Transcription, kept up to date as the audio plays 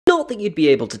Not that you'd be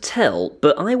able to tell,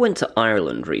 but I went to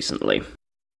Ireland recently.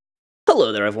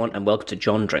 Hello there everyone, and welcome to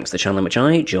John Drinks, the channel in which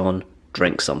I, John,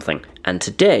 drink something. And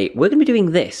today, we're going to be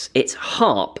doing this. It's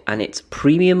Harp, and it's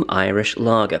Premium Irish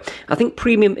Lager. I think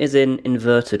premium is in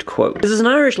inverted quotes. This is an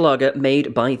Irish lager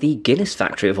made by the Guinness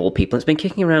factory of all people. It's been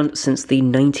kicking around since the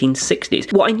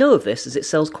 1960s. What I know of this is it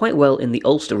sells quite well in the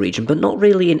Ulster region, but not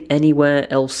really in anywhere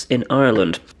else in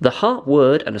Ireland. The Harp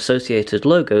word and associated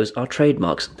logos are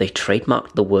trademarks. They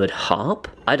trademarked the word harp?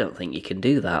 I don't think you can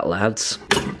do that, lads.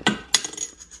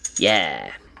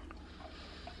 Yeah.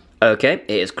 Okay, it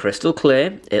is crystal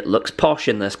clear, it looks posh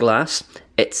in this glass,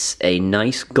 it's a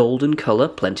nice golden colour,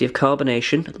 plenty of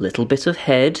carbonation, little bit of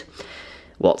head.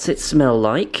 What's it smell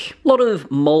like? A lot of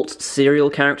malt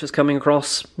cereal characters coming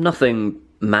across, nothing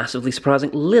massively surprising,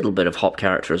 little bit of hop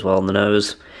character as well on the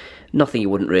nose. Nothing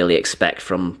you wouldn't really expect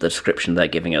from the description they're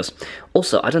giving us.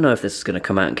 Also, I don't know if this is going to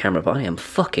come out in camera, but I am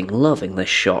fucking loving this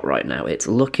shot right now. It's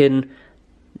looking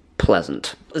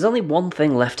pleasant. There's only one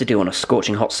thing left to do on a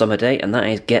scorching hot summer day, and that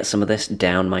is get some of this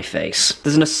down my face.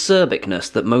 There's an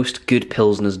acerbicness that most good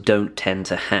pilsners don't tend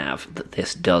to have, that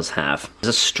this does have.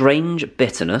 There's a strange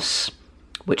bitterness,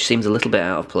 which seems a little bit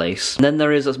out of place. And then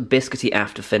there is a biscuity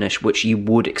after finish, which you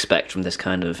would expect from this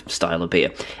kind of style of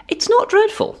beer. It's not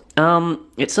dreadful.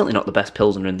 It's certainly not the best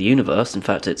pilsner in the universe. In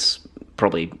fact, it's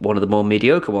probably one of the more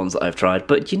mediocre ones that I've tried,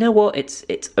 but you know what,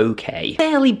 it's okay.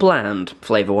 Fairly bland,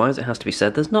 flavour-wise, it has to be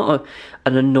said. There's not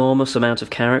an enormous amount of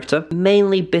character.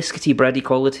 Mainly biscuity, bready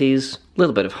qualities, a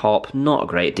little bit of hop, not a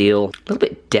great deal. A little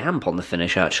bit damp on the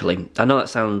finish, actually. I know that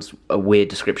sounds a weird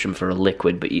description for a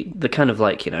liquid, but the kind of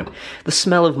like, you know, the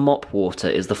smell of mop water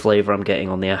is the flavour I'm getting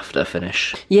on the after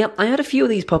finish. Yeah, I had a few of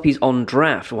these puppies on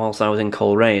draft whilst I was in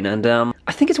Coleraine, and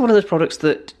I think it's one of those products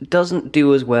that doesn't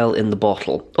do as well in the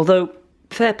bottle. Although,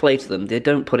 fair play to them, they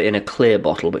don't put it in a clear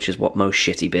bottle, which is what most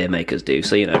shitty beer makers do,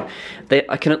 so, you know,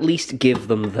 I can at least give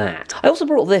them that. I also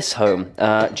brought this home,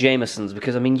 Jameson's,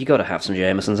 because, I mean, you gotta have some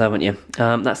Jameson's, haven't you?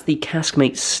 That's the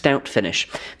Caskmate Stout finish.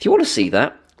 If you want to see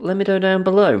that, let me know down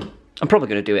below. I'm probably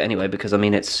going to do it anyway, because, I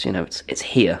mean, it's, you know, it's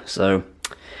here, so...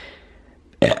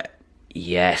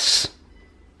 Yes.